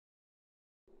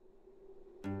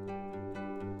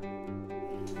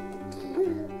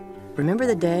Remember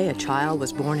the day a child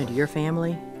was born into your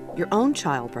family? Your own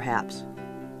child, perhaps.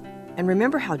 And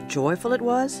remember how joyful it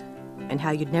was? And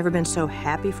how you'd never been so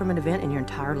happy from an event in your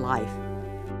entire life?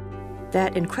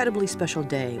 That incredibly special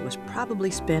day was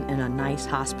probably spent in a nice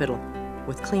hospital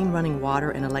with clean running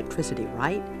water and electricity,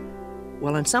 right?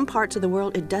 Well, in some parts of the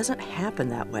world, it doesn't happen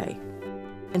that way.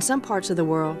 In some parts of the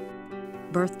world,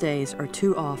 birthdays are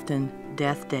too often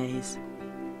death days.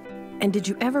 And did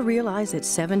you ever realize that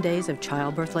 7 days of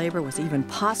childbirth labor was even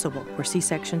possible where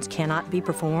C-sections cannot be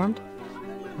performed?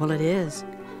 Well, it is.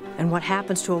 And what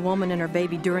happens to a woman and her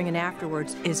baby during and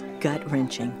afterwards is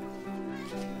gut-wrenching.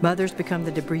 Mothers become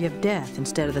the debris of death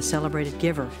instead of the celebrated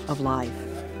giver of life.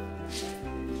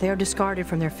 They are discarded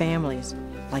from their families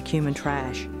like human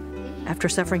trash after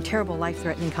suffering terrible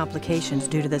life-threatening complications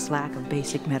due to this lack of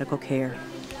basic medical care.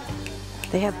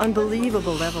 They have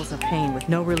unbelievable levels of pain with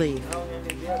no relief,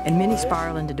 and many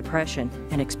spiral into depression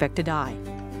and expect to die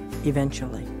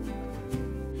eventually.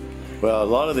 Well, a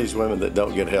lot of these women that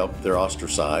don't get help, they're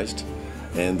ostracized,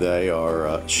 and they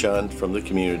are shunned from the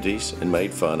communities and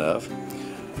made fun of.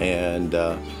 And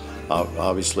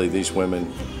obviously these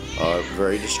women are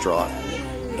very distraught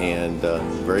and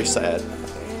very sad,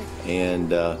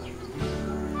 and a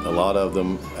lot of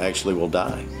them actually will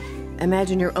die.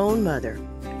 Imagine your own mother,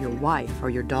 your wife, or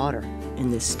your daughter in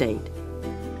this state.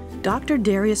 Dr.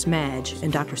 Darius Madge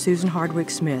and Dr. Susan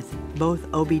Hardwick-Smith, both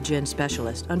OB-GYN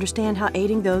specialists, understand how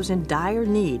aiding those in dire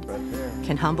need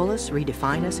can humble us,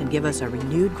 redefine us, and give us a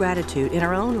renewed gratitude in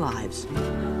our own lives.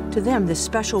 To them, this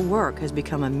special work has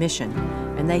become a mission,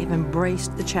 and they have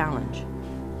embraced the challenge.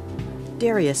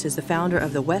 Darius is the founder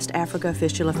of the West Africa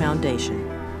Fistula Foundation,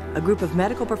 a group of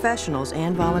medical professionals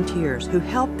and volunteers who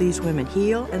help these women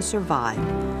heal and survive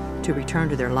to return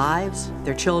to their lives,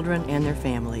 their children, and their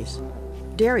families.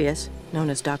 Darius, known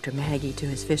as Dr. Maggie to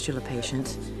his fistula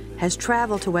patients, has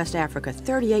traveled to West Africa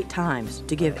 38 times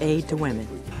to give aid to women.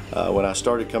 When I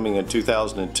started coming in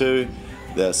 2002,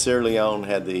 the Sierra Leone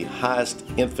had the highest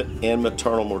infant and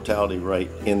maternal mortality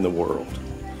rate in the world.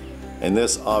 And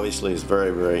this obviously is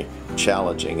very, very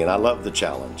challenging, and I love the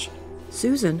challenge.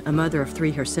 Susan, a mother of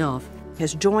 3 herself,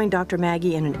 has joined Dr.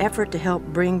 Maggie in an effort to help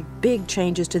bring big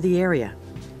changes to the area.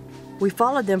 We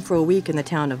followed them for a week in the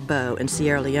town of Bo in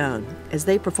Sierra Leone as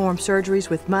they performed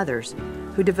surgeries with mothers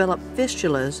who develop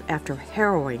fistulas after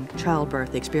harrowing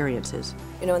childbirth experiences.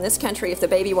 You know, in this country, if the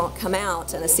baby won't come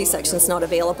out and a C-section is not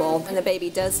available, and the baby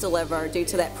does deliver due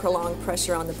to that prolonged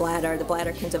pressure on the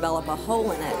bladder can develop a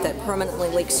hole in it that permanently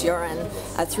leaks urine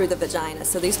through the vagina.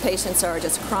 So these patients are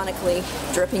just chronically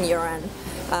dripping urine,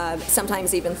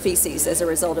 sometimes even feces as a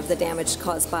result of the damage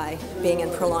caused by being in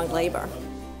prolonged labor.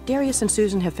 Darius and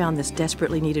Susan have found this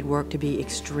desperately needed work to be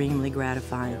extremely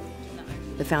gratifying.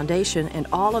 The foundation and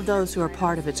all of those who are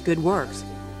part of its good works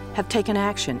have taken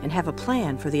action and have a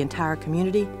plan for the entire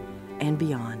community and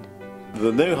beyond.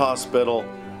 The new hospital,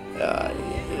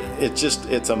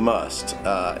 it's a must.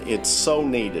 It's so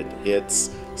needed.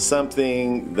 It's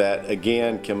something that,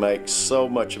 again, can make so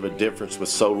much of a difference with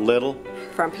so little.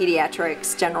 From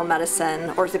pediatrics, general medicine,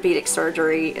 orthopedic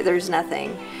surgery, there's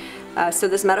nothing. So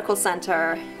this medical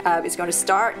center is going to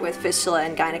start with fistula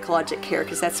and gynecologic care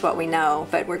because that's what we know,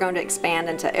 but we're going to expand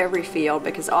into every field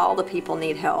because all the people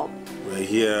need help. We're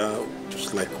here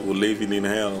just like we're living in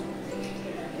hell.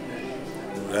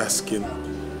 We're asking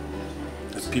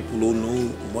the people who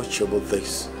know much about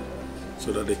this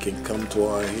so that they can come to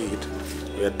our aid.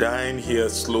 We're dying here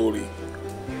slowly.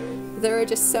 There are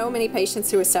just so many patients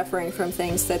who are suffering from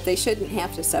things that they shouldn't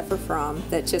have to suffer from,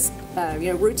 that just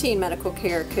routine medical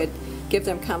care could give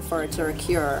them comfort or a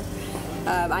cure.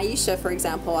 Aisha, for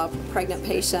example, a pregnant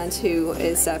patient who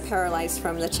is paralyzed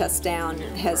from the chest down,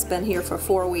 has been here for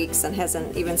 4 weeks and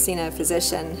hasn't even seen a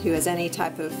physician who has any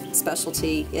type of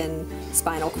specialty in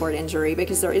spinal cord injury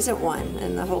because there isn't one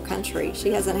in the whole country. She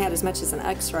hasn't had as much as an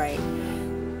x-ray.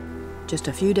 Just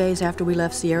a few days after we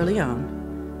left Sierra Leone,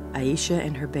 Aisha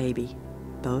and her baby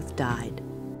both died.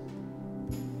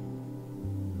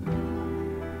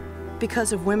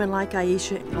 Because of women like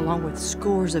Aisha, along with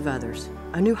scores of others,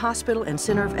 a new hospital and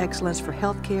center of excellence for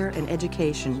healthcare and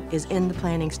education is in the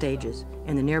planning stages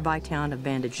in the nearby town of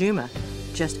Bandajuma,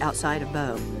 just outside of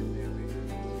Bo.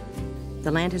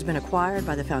 The land has been acquired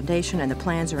by the foundation and the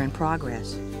plans are in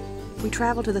progress. We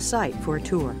traveled to the site for a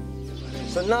tour.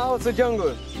 So now to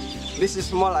jungle. This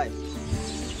is Molai,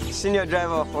 senior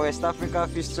driver for West Africa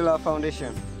Fistula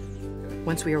Foundation.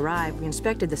 Once we arrived, we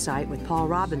inspected the site with Paul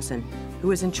Robinson,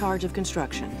 who is in charge of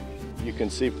construction. You can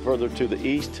see further to the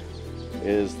east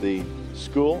is the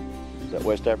school that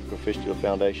West Africa Fistula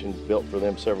Foundation built for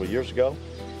them several years ago.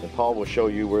 And Paul will show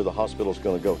you where the hospital is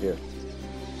going to go here.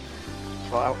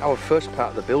 Well, our first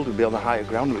part of the build will be on the higher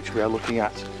ground, which we are looking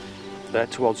at there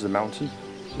towards the mountain.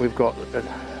 We've got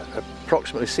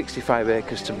approximately 65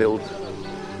 acres to build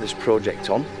this project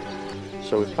on.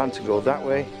 So we plan to go that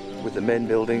way with the main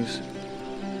buildings,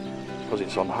 because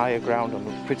it's on higher ground,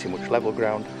 on pretty much level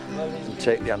ground, and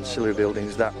take the ancillary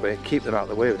buildings that way, keep them out of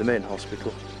the way of the main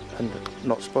hospital, and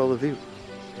not spoil the view.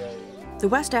 The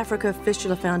West Africa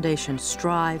Fistula Foundation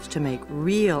strives to make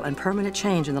real and permanent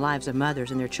change in the lives of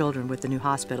mothers and their children with the new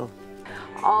hospital.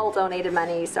 All donated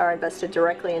monies are invested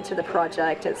directly into the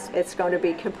project. It's going to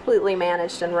be completely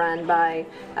managed and run by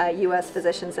U.S.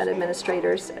 physicians and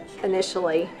administrators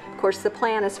initially. Of course, the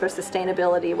plan is for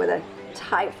sustainability with a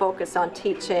tight focus on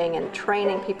teaching and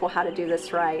training people how to do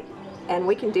this right. And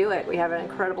we can do it. We have an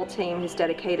incredible team who's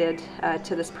dedicated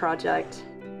to this project.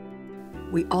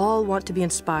 We all want to be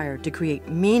inspired to create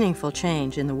meaningful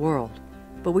change in the world,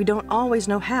 but we don't always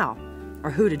know how or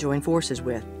who to join forces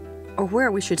with, or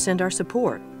where we should send our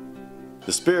support.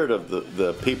 The spirit of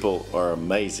the people are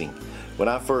amazing. When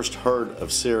I first heard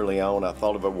of Sierra Leone, I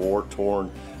thought of a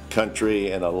war-torn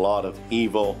country and a lot of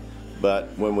evil,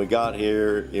 but when we got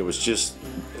here, it was just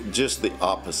the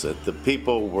opposite. The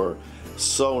people were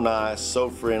so nice, so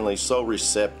friendly, so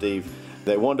receptive.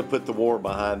 They wanted to put the war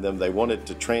behind them. They wanted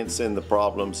to transcend the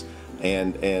problems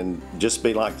and just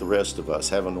be like the rest of us,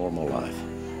 have a normal life.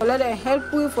 And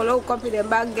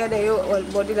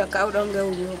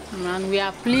we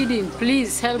are pleading,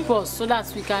 please help us so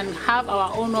that we can have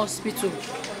our own hospital,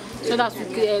 so that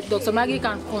Dr. Maggie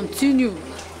can continue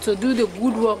to do the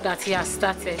good work that he has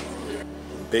started.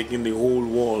 Begging the whole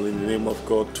world in the name of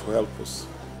God to help us.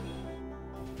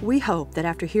 We hope that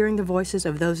after hearing the voices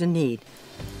of those in need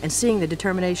and seeing the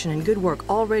determination and good work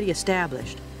already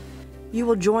established, you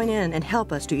will join in and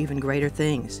help us do even greater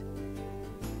things.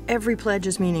 Every pledge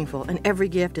is meaningful and every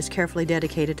gift is carefully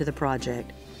dedicated to the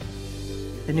project.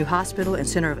 The new hospital and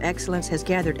Center of Excellence has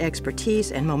gathered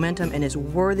expertise and momentum and is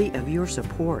worthy of your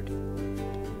support.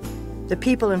 The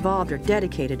people involved are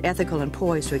dedicated, ethical, and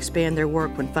poised to expand their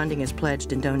work when funding is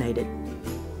pledged and donated.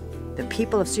 The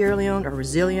people of Sierra Leone are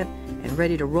resilient and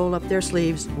ready to roll up their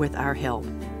sleeves with our help.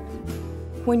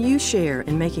 When you share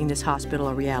in making this hospital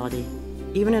a reality,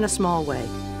 even in a small way,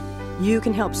 you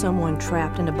can help someone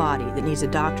trapped in a body that needs a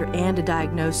doctor and a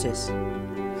diagnosis.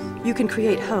 You can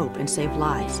create hope and save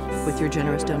lives with your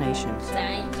generous donations.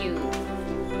 Thank you.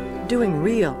 Doing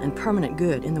real and permanent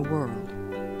good in the world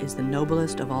is the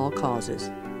noblest of all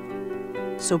causes.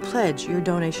 So pledge your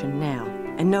donation now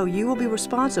and know you will be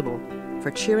responsible for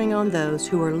cheering on those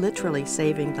who are literally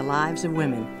saving the lives of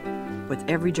women with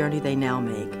every journey they now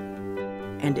make.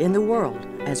 And in the world,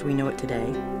 as we know it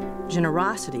today,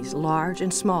 generosities, large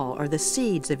and small, are the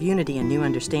seeds of unity and new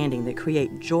understanding that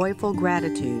create joyful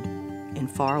gratitude in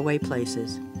faraway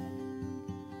places.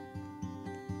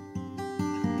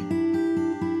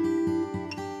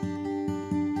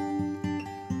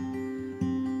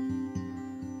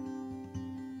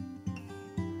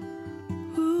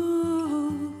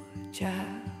 Ooh, child.